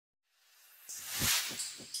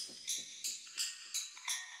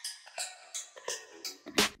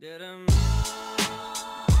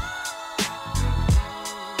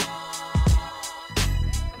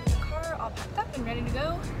Car all packed up and ready to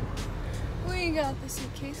go. We got the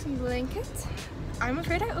suitcase and blanket. I'm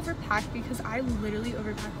afraid I overpacked because I literally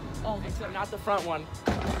overpacked all the time. Except not the front one.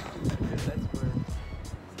 That's where.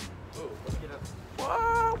 Oh, let's get up.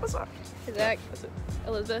 Whoa, what's up? Hey Zach. That's it.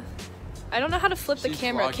 Elizabeth. I don't know how to flip the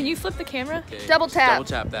camera. vlogging. Can you flip the camera? Okay, Double tap. Double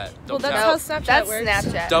tap that. Well, Double that's tap. how Snapchat That's works.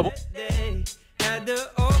 Snapchat. Double. Had to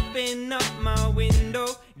open up my window,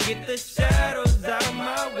 get the shadows out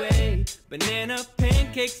my way. Banana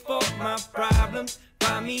pancakes for my problems.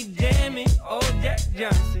 Find me jamming, old Jack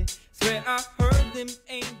Johnson. Swear I heard them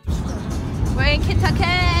angels. We're in Kentucky.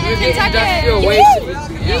 Kentucky.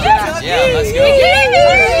 Yeah, let's go.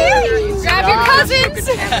 Grab your cousins.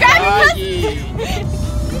 Grab your cousins.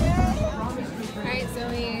 Alright,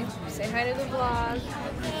 Zoe, say hi to the vlog.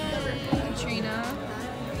 Katrina.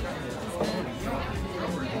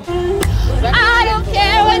 I don't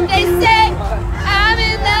care what they say. I'm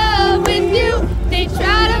in love with you. They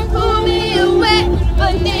try to pull me away,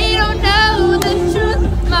 but they don't know the truth.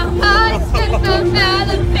 My heart is stuck on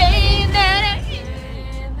the pain that I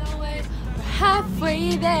in the way. We're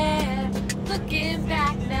halfway there, looking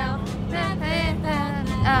back now.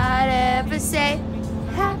 I'd ever say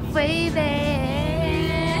halfway there.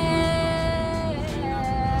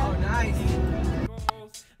 Oh, nice.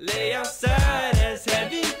 Lay outside as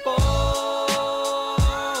heavy falls,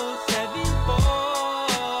 heavy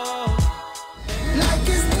falls. Like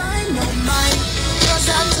it's dynamite, 'cause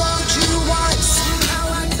I told you once, now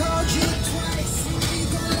I told you twice. We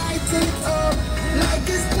can light it up like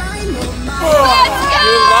it's dynamite. Let's go!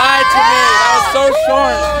 You lied to me. That was so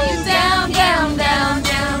short. Down, down, down,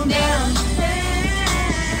 down, down.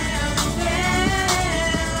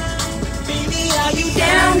 Baby, are you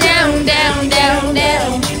Down, down, down, down,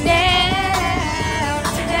 down, down.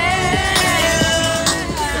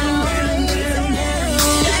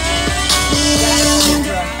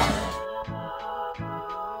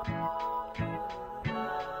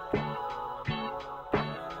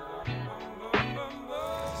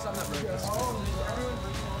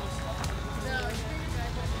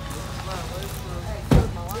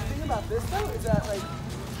 The thing about this though is that like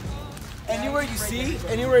anywhere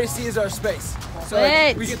you see is our space. So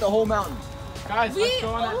like, we get the whole mountain. Guys, let's go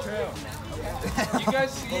on that trail. You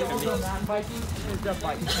guys see it? Mountain biking,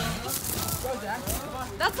 biking.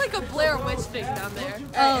 That's like a Blair Witch thing down there.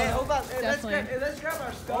 Hey, hold on. Hey, definitely. let's grab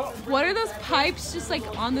our stuff. What are those pipes just like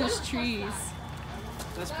on those trees?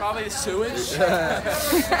 That's probably sewage.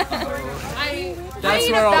 That's That's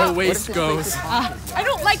where all the waste goes. I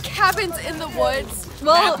don't like cabins in the woods.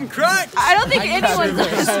 Well, Crunch! I don't think anyone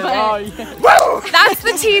does, Oh, but yeah. that's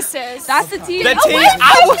the T, sis. That's the T. The Oh, T. where's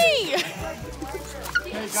the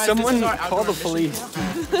T? Guys, someone call the police.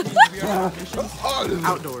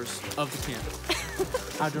 Outdoors of the camp.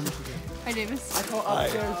 Outdoor Michigan. Hi, Davis.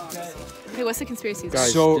 Hey, what's the conspiracy?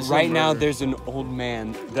 Guys, So this is right a now murder. there's an old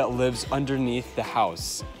man that lives underneath the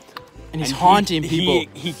house. And he's And haunting people.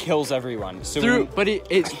 He kills everyone. So Through, but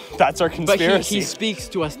that's our but conspiracy. he speaks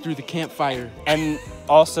to us through the campfire. And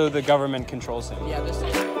also the government controls him. Yeah, this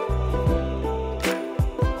is.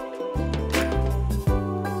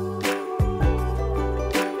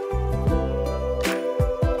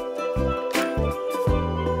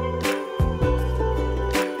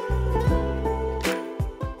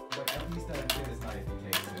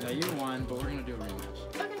 Yeah, you won, but we're gonna do a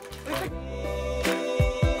rematch.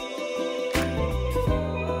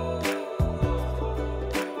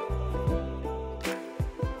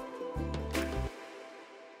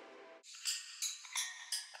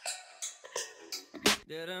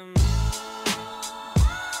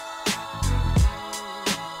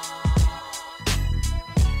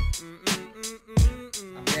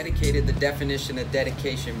 Dedicated, the definition of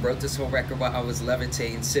dedication. Wrote this whole record while I was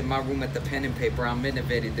levitating. Sit in my room at the pen and paper. I'm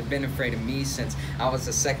innovative. They've been afraid of me since I was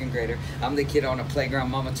a second grader. I'm the kid on a playground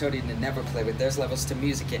mama told you to never play with. There's levels to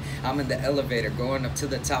music and I'm in the elevator going up to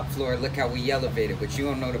the top floor. Look how we elevated. But you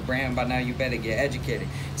don't know the brand by now, you better get educated.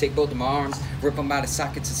 Take both of my arms, rip them out of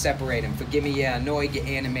sockets and separate them. Forgive me, yeah, I know I get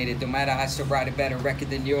animated. No matter, I still write a better record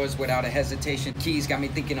than yours without a hesitation. Keys got me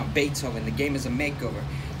thinking I'm Beethoven. The game is a makeover.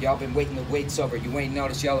 Y'all been waiting, the wait's over. You ain't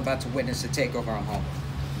noticed y'all about to witness a takeover. I'm home.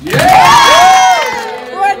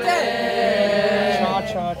 Birthday!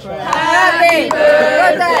 Cha-cha-cha. Happy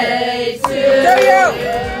birthday to you!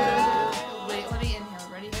 Wait, let me inhale.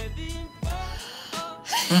 Ready?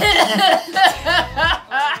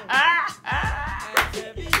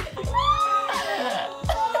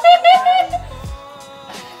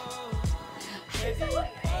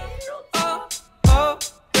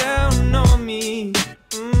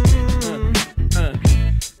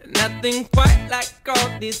 black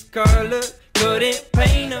or this color couldn't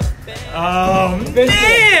paint a Oh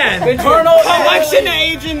man! Colonel Election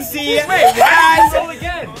Agency has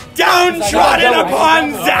downtrodden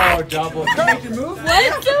upon Zach!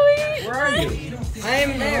 What, Zoe? Where are you? I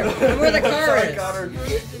am there. Where the car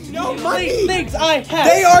is. No money! Things I have.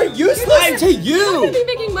 They are useless to You're gonna you! be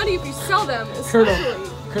making money if you sell them, especially.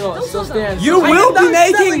 Colonel, it still stands. You will be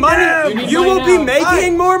making money! them. You will be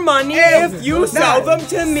making more money if you sell them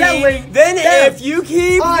to me than if you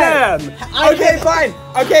keep them! Okay, fine.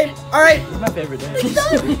 Okay, alright. My favorite day.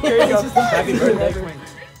 Here you go. Happy birthday, Queen.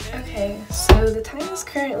 Okay, so the time is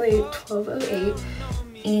currently 12:08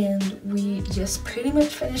 and we just pretty much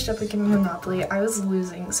finished up a game of Monopoly. I was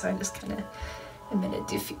losing, so I just kind of admitted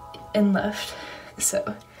defeat and left. So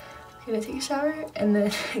I'm gonna take a shower and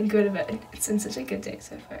then go to bed. It's been such a good day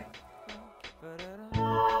so far.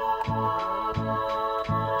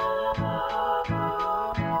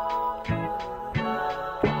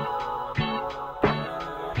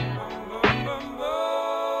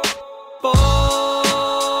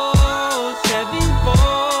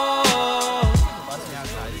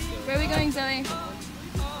 Where are we going, Zoe?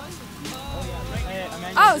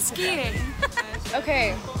 Oh, skiing.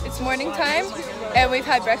 Okay, it's morning time, and we've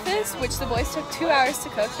had breakfast, which the boys took 2 hours to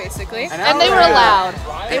cook, basically. And they were loud.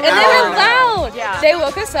 They were loud. Yeah. They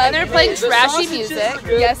woke us up. And they were playing trashy music.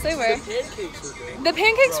 Yes, they were. The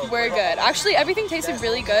pancakes were good. Actually, everything tasted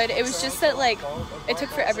really good. It was just that, like, it took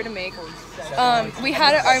forever to make. We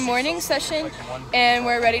had our morning session, and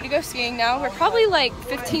we're ready to go skiing now. We're probably like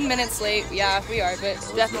 15 minutes late. Yeah, we are, but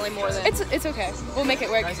definitely more than. It's okay. We'll make it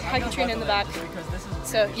work. Hi, Katrina in the back.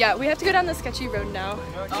 So yeah, we have to go down the sketchy road now.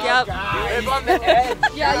 Yep.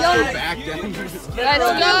 Yeah, y'all. Let's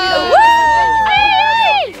go.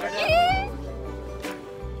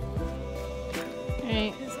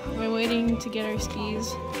 Alright, we're waiting to get our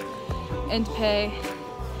skis and pay.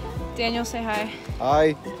 Daniel, say hi.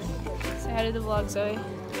 Hi. Say hi to the vlog, Zoe.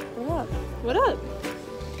 What up? What up?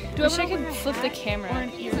 Wish I could flip the camera.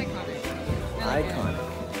 Icon.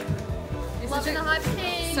 Loving the hot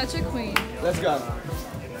pink. Such a queen. Let's go.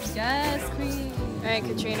 Yes, queen. All right,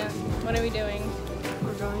 Katrina, what are we doing?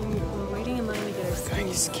 We're waiting in line to get our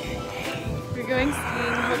skis. We're going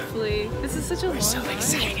skiing, hopefully. This is such a long line. So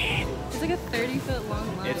excited. It's like a 30-foot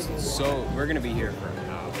long line. We're gonna be here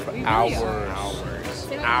for We hours. really are.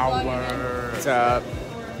 Hours. What's up?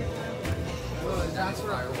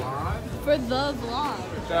 For the vlog.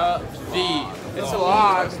 It's a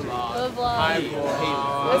lot. The vlog.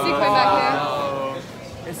 Let's see Quinn back here.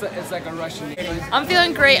 It's like a Russian. I'm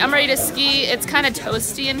feeling great. I'm ready to ski. It's kind of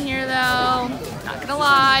toasty in here though. Not gonna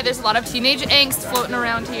lie, there's a lot of teenage angst floating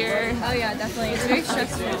around here. Oh yeah, definitely. It's very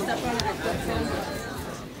stressful.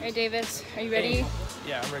 Alright, Davis, are you ready?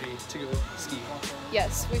 Yeah, I'm ready to go ski.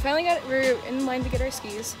 Yes, we finally we're in line to get our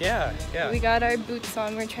skis. Yeah. We got our boots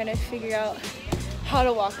on. We're trying to figure out how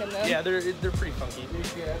to walk in them. Yeah, they're pretty funky.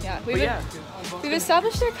 Yeah, we've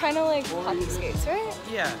established they're kind of like hockey skates, right?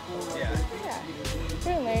 Yeah.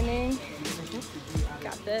 We're learning.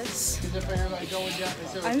 Got this.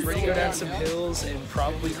 I'm Ready to go down some hills and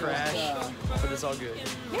probably crash, but it's all good.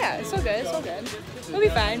 Yeah, it's all good. It's all good. We'll be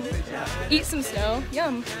fine. Eat some snow.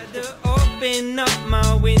 Yum. Open up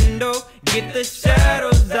my window, get the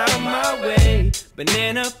shadows out my way.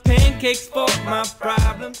 Banana pancakes for my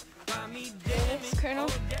problems. Yes, Colonel.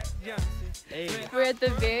 Hey. We're at the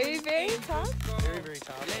very, very top Very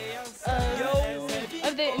top.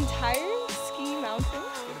 of the entire ski mountain.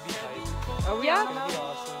 Are we Yeah. Gonna be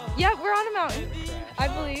awesome. Yeah, we're on a mountain, I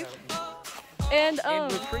believe. And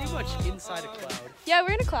And we're pretty much inside a cloud. yeah,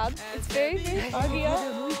 we're in a cloud. It's very, very foggy out.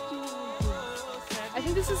 I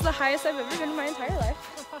think this is the highest I've ever been in my entire life.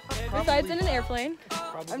 Besides in an airplane.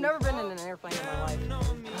 I've never been in an airplane in my life.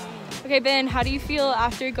 Okay, Ben, how do you feel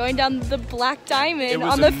after going down the Black Diamond It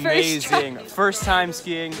was on the amazing. first try? First time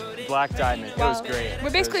skiing Black Diamond. Wow. It was great. We're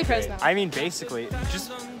basically pros now. I mean, basically,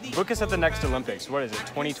 just book us at the next Olympics. What is it,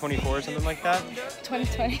 2024 or something like that?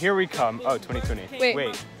 2020. Here we come. Oh, 2020.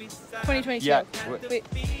 Wait. 2022. Yeah. Wait,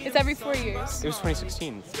 it's every 4 years. It was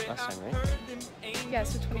 2016 last time, right? Yeah,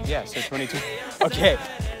 so 2020. Yeah, so 2020. Okay,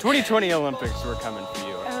 2020 Olympics were coming for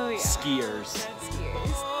you. Oh, yeah. Skiers.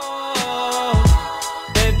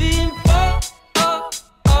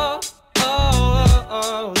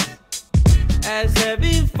 As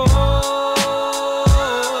heaven falls,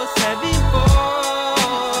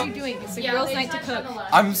 What are you doing? It's a girls' night to cook.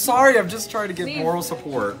 I'm sorry, I'm just trying to give moral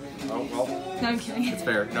support. Oh, well, No, I'm kidding. it's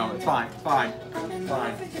fair. No, it's fine. It's fine. It's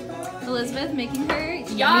fine. Elizabeth making her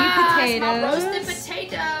yummy potatoes. roasted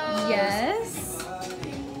potato. Yes.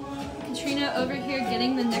 Katrina over here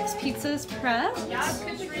getting the next pizzas prepped. Yeah,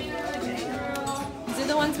 Katrina.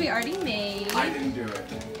 the ones we already made. I didn't do it.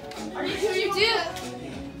 Are you sure you do?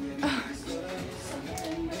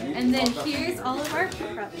 And then here's all of our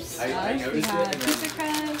prep stuff. I We noticed have it. pizza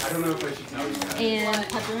crust I don't know if I should tell you that. and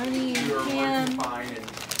pepperoni, You were ham. working fine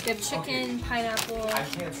and We have chicken, pineapple, I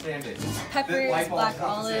can't stand it. peppers, Light bulb's black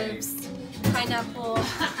not the same. olives, pineapple,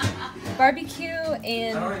 barbecue,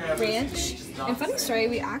 and ranch. And funny story,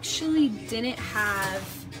 we actually didn't have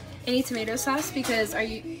any tomato sauce because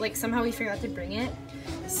somehow we forgot to bring it.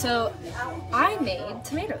 So I made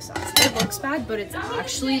tomato sauce. It looks bad, but it's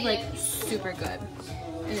actually like super good.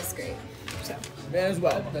 And it's great. So. Man as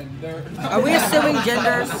well. Are we assuming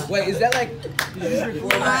genders? Wait, is that like?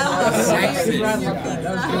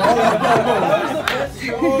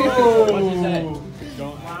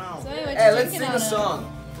 Hey, let's sing a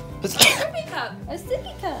song. A sippy cup. A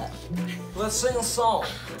sippy cup. Let's sing a song.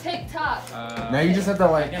 TikTok. Now you just have to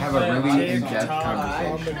like have a really in-depth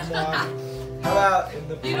conversation. How about?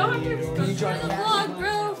 You don't have to. It's for the vlog,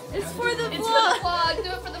 bro. It's for the vlog. It's for the vlog. Do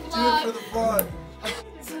it for the vlog. Do it for the vlog.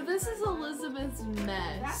 So this is Elizabeth's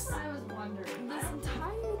mess. That's what I was wondering. This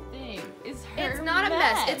entire thing is her It's not a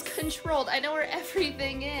mess. It's controlled. I know where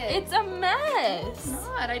everything is. It's a mess. It's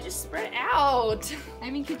not. I just spread it out.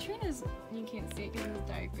 I mean, Katrina's, you can't see it because it's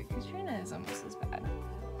dark, but Katrina is almost as bad.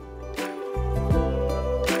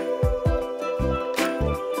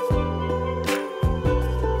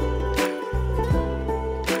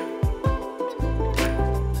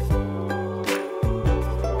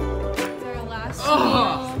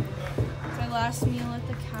 It's our last meal at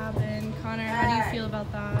the cabin. Connor, how do you feel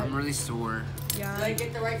about that? I'm really sore. Yeah. Did I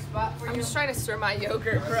get the right spot for you? I'm just trying to stir my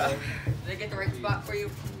yogurt, bro. Did I get the right spot for you?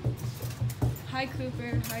 Hi,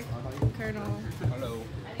 Cooper. Hi, Colonel. Hello.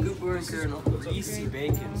 Cooper and Colonel. Greasy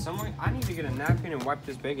bacon. Someone, I need to get a napkin and wipe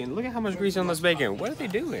this bacon. Look at how much grease on this bacon. What are they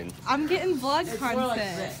doing? I'm getting vlog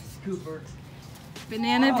content. Cooper.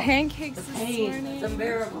 Banana pancakes this morning. It's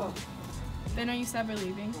unbearable. Ben, are you sad we're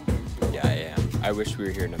leaving? Yeah, I am. I wish we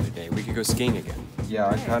were here another day. We could go skiing again. Yeah,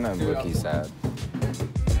 I kind of look sad.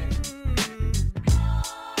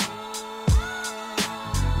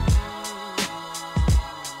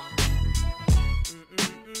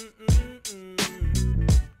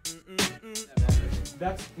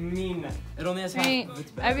 That's mean. It only has Great.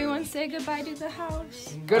 Everyone say goodbye to the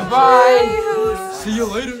house. Goodbye. See you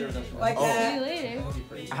later. Like See that. you later.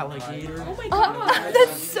 Alligator. Oh my god.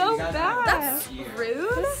 That's so bad. That's Rude.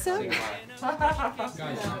 That's so bad.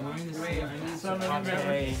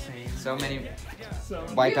 So many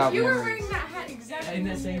wipe out You were memories. wearing that hat exactly In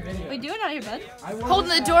the same video. Wait, doing it out of your bed? Holding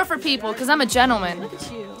the door for people because I'm a gentleman. Look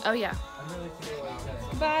at you. Oh, yeah.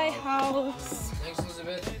 Goodbye, house. Thanks,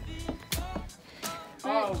 Elizabeth.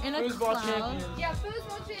 We're in a cloud. Yeah,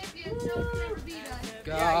 foosball champions. No one to beat us.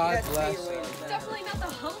 God bless. Definitely not the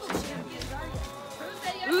humble champions, are you? Prove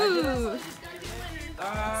that Ooh. you're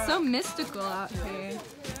a So mystical out here.